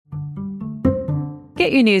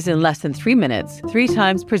Get your news in less than 3 minutes, 3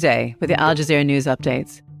 times per day with the Al Jazeera News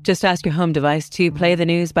Updates. Just ask your home device to play the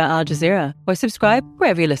news by Al Jazeera or subscribe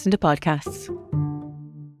wherever you listen to podcasts.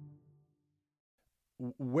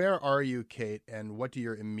 Where are you, Kate, and what do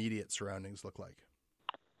your immediate surroundings look like?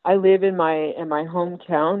 I live in my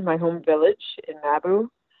hometown, my home village in Nabu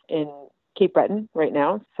in Cape Breton right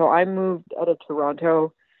now. So I moved out of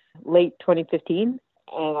Toronto late 2015,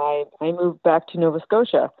 and I moved back to Nova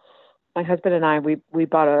Scotia. My husband and I, we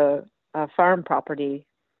bought a farm property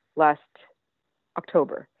last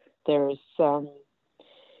October. There's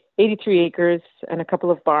 83 acres and a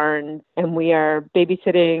couple of barns, and we are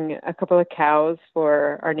babysitting a couple of cows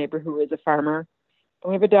for our neighbor who is a farmer. And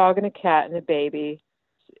we have a dog and a cat and a baby.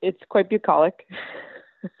 It's quite bucolic.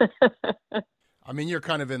 I mean, you're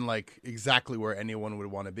kind of in like exactly where anyone would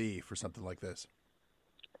want to be for something like this.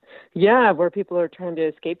 Yeah, where people are trying to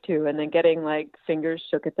escape to and then getting like fingers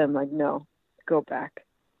shook at them like, no, go back.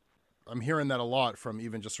 I'm hearing that a lot from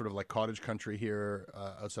even just sort of like cottage country here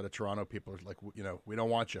outside of Toronto. People are like, we don't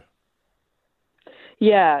want you.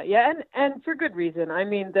 Yeah, and for good reason. I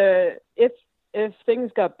mean, if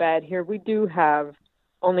things got bad here, we do have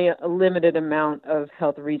only a limited amount of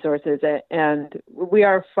health resources, and we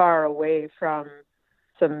are far away from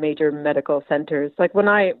some major medical centers. Like when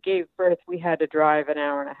I gave birth, we had to drive an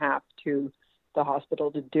hour and a half to the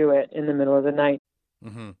hospital to do it in the middle of the night.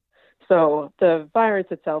 Mm-hmm. So the virus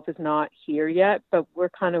itself is not here yet, but we're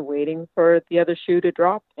kind of waiting for the other shoe to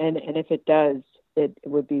drop. And if it does, it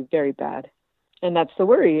would be very bad. And that's the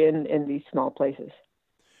worry in these small places.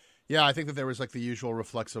 Yeah, I think that there was like the usual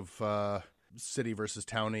reflex of city versus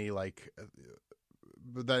towny, like,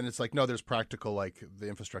 but then it's like, no, there's practical, like the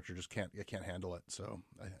infrastructure just can't handle it. So,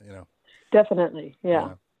 Definitely.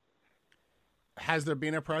 Yeah. Has there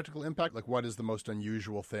been a practical impact? Like, what is the most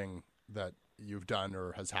unusual thing that you've done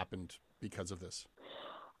or has happened because of this?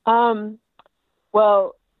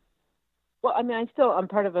 Well, I mean, I'm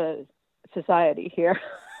part of a society here.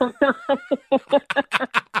 I'm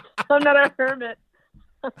not a hermit.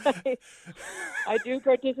 I do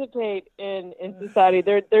participate in society.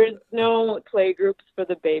 There's no play groups for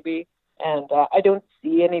the baby, and I don't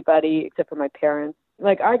see anybody except for my parents.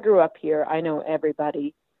 Like, I grew up here. I know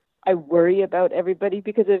everybody. I worry about everybody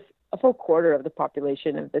because if a full quarter of the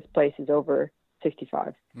population of this place is over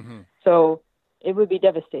 65. Mm-hmm. So it would be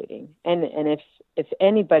devastating. And if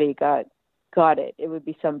anybody got it, it would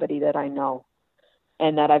be somebody that I know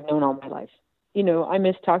and that I've known all my life. I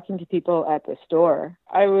miss talking to people at the store.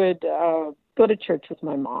 I would go to church with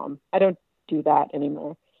my mom. I don't do that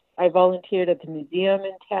anymore. I volunteered at the museum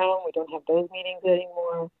in town. We don't have those meetings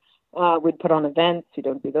anymore. We'd put on events. We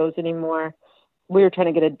don't do those anymore. We were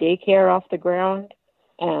trying to get a daycare off the ground,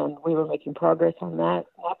 and we were making progress on that.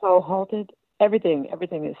 That's all halted. Everything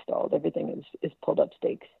is stalled. Everything is pulled up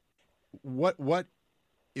stakes. What,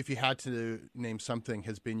 if you had to name something,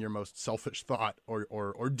 has been your most selfish thought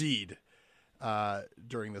or deed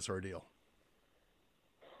during this ordeal?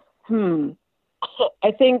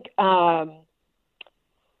 I think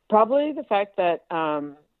probably the fact that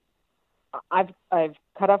I've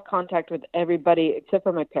cut off contact with everybody except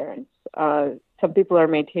for my parents. Some people are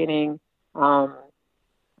maintaining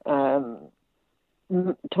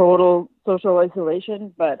total social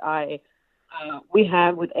isolation, but we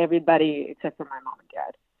have with everybody except for my mom and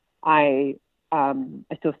dad. I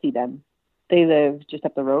still see them. They live just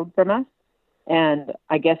up the road from us. And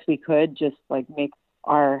I guess we could just like make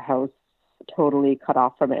our house totally cut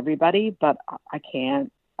off from everybody, but I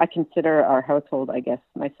can't. I consider our household, I guess,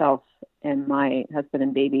 myself and my husband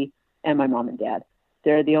and baby and my mom and dad.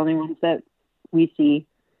 They're the only ones that we see,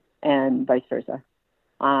 and vice versa.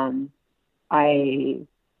 I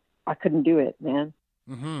couldn't do it, man.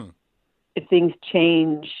 Mm-hmm. If things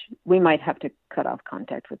change, we might have to cut off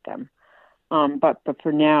contact with them. But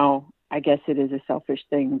for now, I guess it is a selfish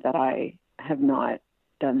thing that I have not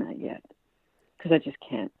done that yet because I just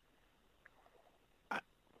can't.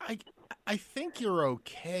 I think you're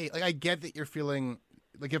okay. Like, I get that you're feeling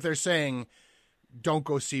like if they're saying don't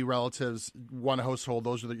go see relatives, one household,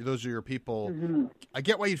 those are your people. Mm-hmm. I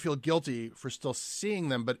get why you'd feel guilty for still seeing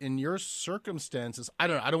them, but in your circumstances, I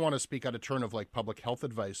don't want to speak out of turn of like public health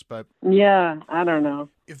advice, but yeah, I don't know.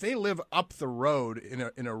 If they live up the road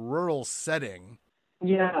in a rural setting,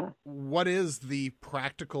 yeah, what is the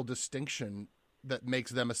practical distinction that makes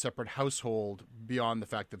them a separate household beyond the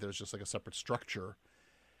fact that there's just like a separate structure?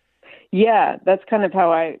 Yeah, that's kind of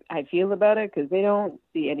how I feel about it, because they don't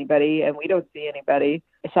see anybody and we don't see anybody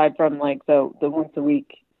aside from like the once a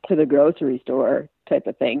week to the grocery store type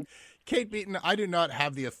of thing. Kate Beaton, I do not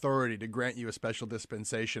have the authority to grant you a special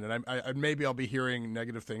dispensation, and maybe I'll be hearing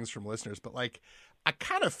negative things from listeners, but like, I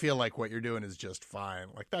kind of feel like what you're doing is just fine.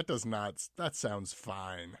 Like that sounds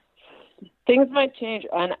fine. Things might change,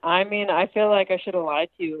 and I mean, I feel like I should have lied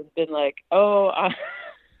to you and been like, "Oh."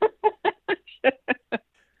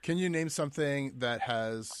 Can you name something that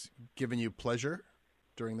has given you pleasure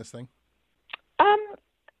during this thing?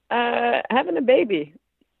 Having a baby.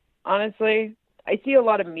 Honestly, I see a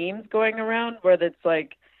lot of memes going around where it's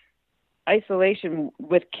like isolation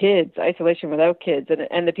with kids, isolation without kids,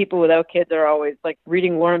 and the people without kids are always like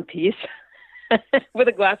reading War and Peace with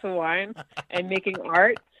a glass of wine and making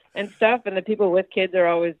art and stuff, and the people with kids are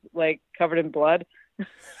always like covered in blood.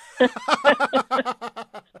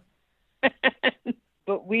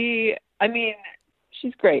 But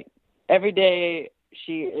she's great. Every day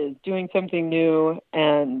she is doing something new,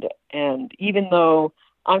 and even though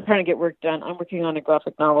I'm trying to get work done, I'm working on a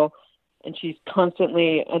graphic novel, and she's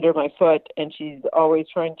constantly under my foot, and she's always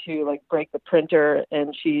trying to like break the printer,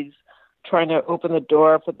 and she's trying to open the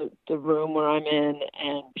door for the room where I'm in,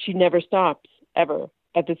 and she never stops, ever.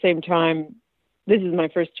 At the same time, this is my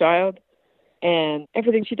first child, and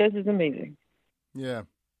everything she does is amazing. Yeah.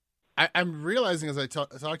 I'm realizing as I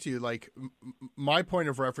talk to you, like, my point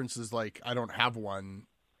of reference is like, I don't have one.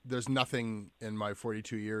 There's nothing in my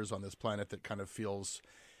 42 years on this planet that kind of feels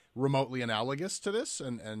remotely analogous to this.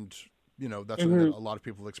 And you know, that's what a lot of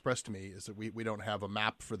people have expressed to me, is that we don't have a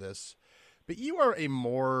map for this. But you are a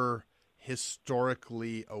more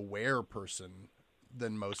historically aware person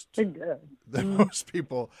than most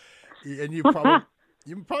people. And you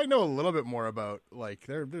probably know a little bit more about, like,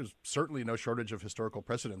 there's certainly no shortage of historical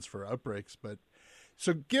precedents for outbreaks. But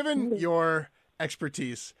so given your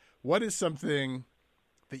expertise, what is something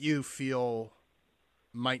that you feel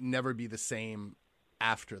might never be the same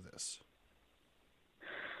after this?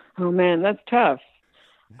 Oh man, that's tough.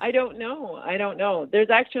 I don't know. There's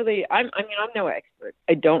actually, I'm no expert.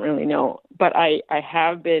 I don't really know, but I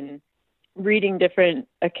have been reading different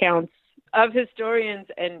accounts of historians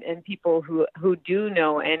and people who do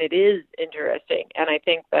know, and it is interesting. And I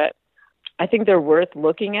think they're worth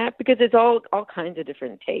looking at, because it's all kinds of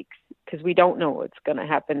different takes, because we don't know what's going to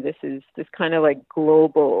happen. This kind of like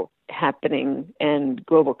global happening, and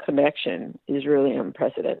global connection is really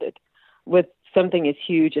unprecedented. With something as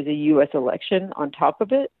huge as a U.S. election on top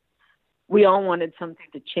of it, we all wanted something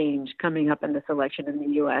to change coming up in this election in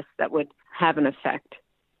the U.S. that would have an effect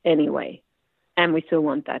anyway. And we still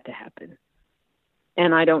want that to happen.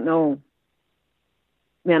 And I don't know.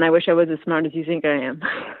 Man, I wish I was as smart as you think I am.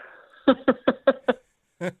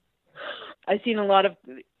 I've seen a lot of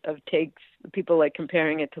takes, people like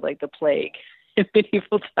comparing it to like the plague in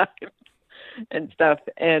medieval times and stuff.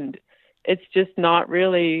 And it's just not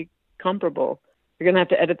really comparable. You're going to have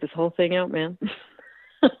to edit this whole thing out, man.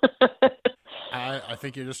 I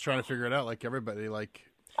think you're just trying to figure it out like everybody. Like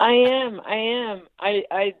I am.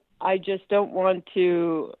 I just don't want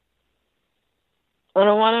to. I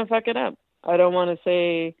don't want to fuck it up. I don't want to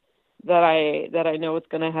say that I know what's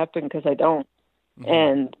going to happen, because I don't. Mm-hmm.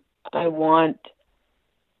 And I want,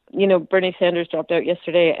 Bernie Sanders dropped out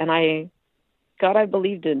yesterday, and I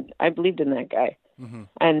believed in that guy. Mm-hmm.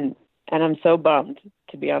 And I'm so bummed,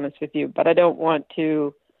 to be honest with you. But I don't want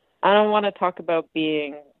to talk about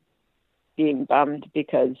being bummed,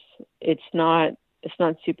 because it's not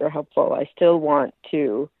super helpful. I still want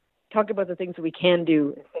to talk about the things that we can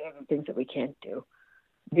do instead of the things that we can't do,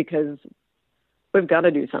 because we've got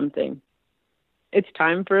to do something. It's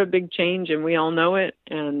time for a big change, and we all know it.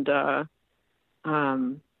 And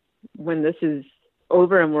when this is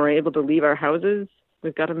over and we're able to leave our houses,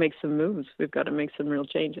 we've got to make some moves. We've got to make some real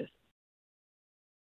changes.